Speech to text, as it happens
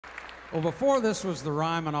Well, before this was the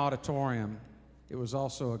Ryman Auditorium, it was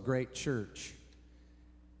also a great church.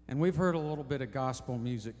 And we've heard a little bit of gospel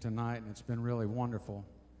music tonight, and it's been really wonderful.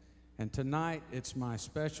 And tonight, it's my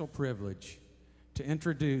special privilege to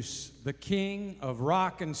introduce the king of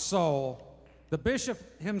rock and soul, the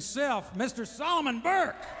bishop himself, Mr. Solomon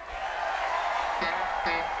Burke.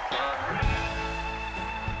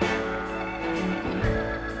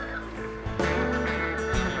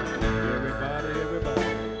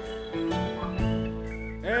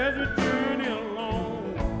 As we journey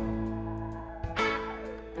along,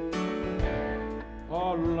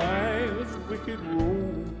 our life's wicked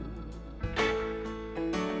road,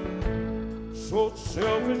 so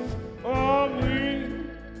selfish are we,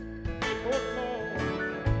 oh Lord,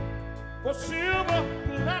 for silver,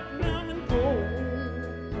 platinum, and gold.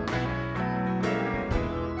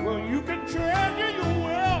 Well, you can treasure your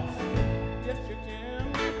wealth, yes you can,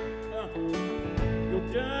 your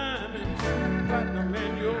diamonds, platinum,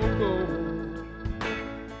 and your gold.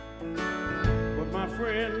 But my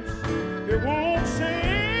friends, it won't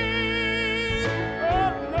save,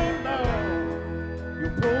 oh no, no,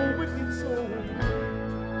 your poor wicked soul.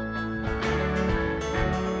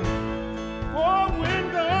 For when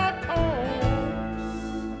God calls,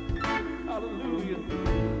 hallelujah,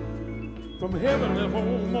 from heavenly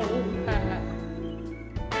home on high,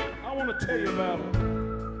 I want to tell you about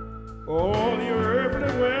all your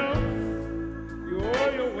earthly wealth, your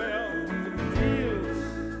wealth in the fields.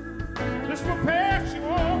 This will pass you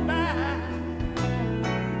all by,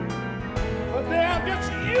 but they are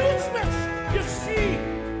just useless, you see.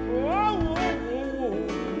 Oh,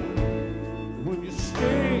 when you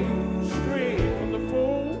stay straight from the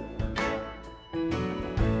fold,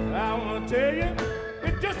 I want to tell you,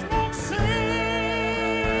 it just won't save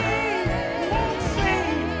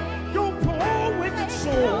your poor wicked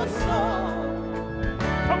soul.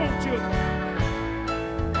 Come on, children.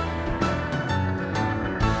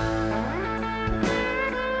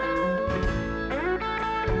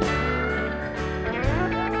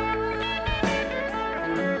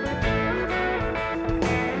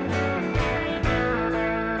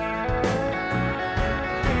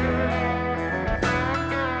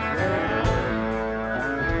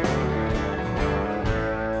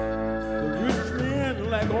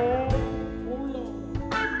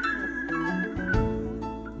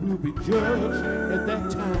 Be judged at that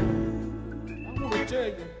time. I want to tell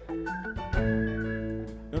you,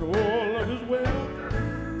 and all of his wealth,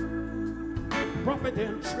 property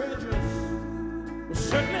and treasures will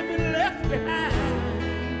certainly be left behind.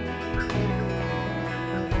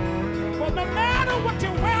 For no matter what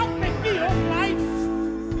your wealth may be in life,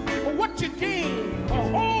 or what you gain, a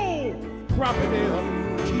whole property or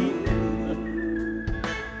keep,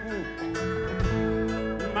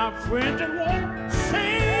 my friends, it won't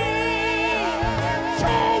save.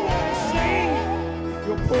 Sure won't save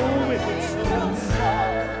your poor wicked soul.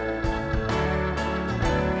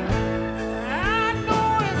 I know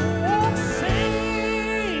it won't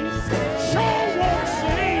save, sure won't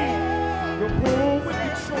save your poor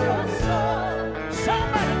wicked soul.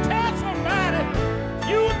 Somebody tell somebody,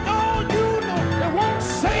 you know it won't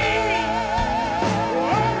save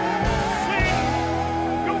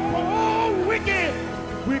your poor wicked.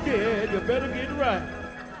 You better get it right.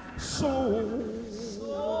 Soul.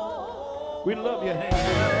 We love you, Hank.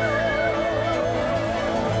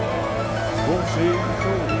 Won't save your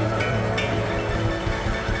soul.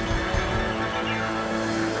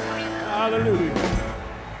 Hallelujah.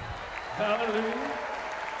 Hallelujah.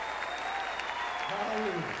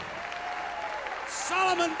 Hallelujah.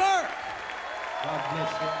 Solomon Burke. God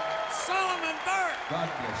bless you. Solomon Burke. God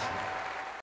bless you.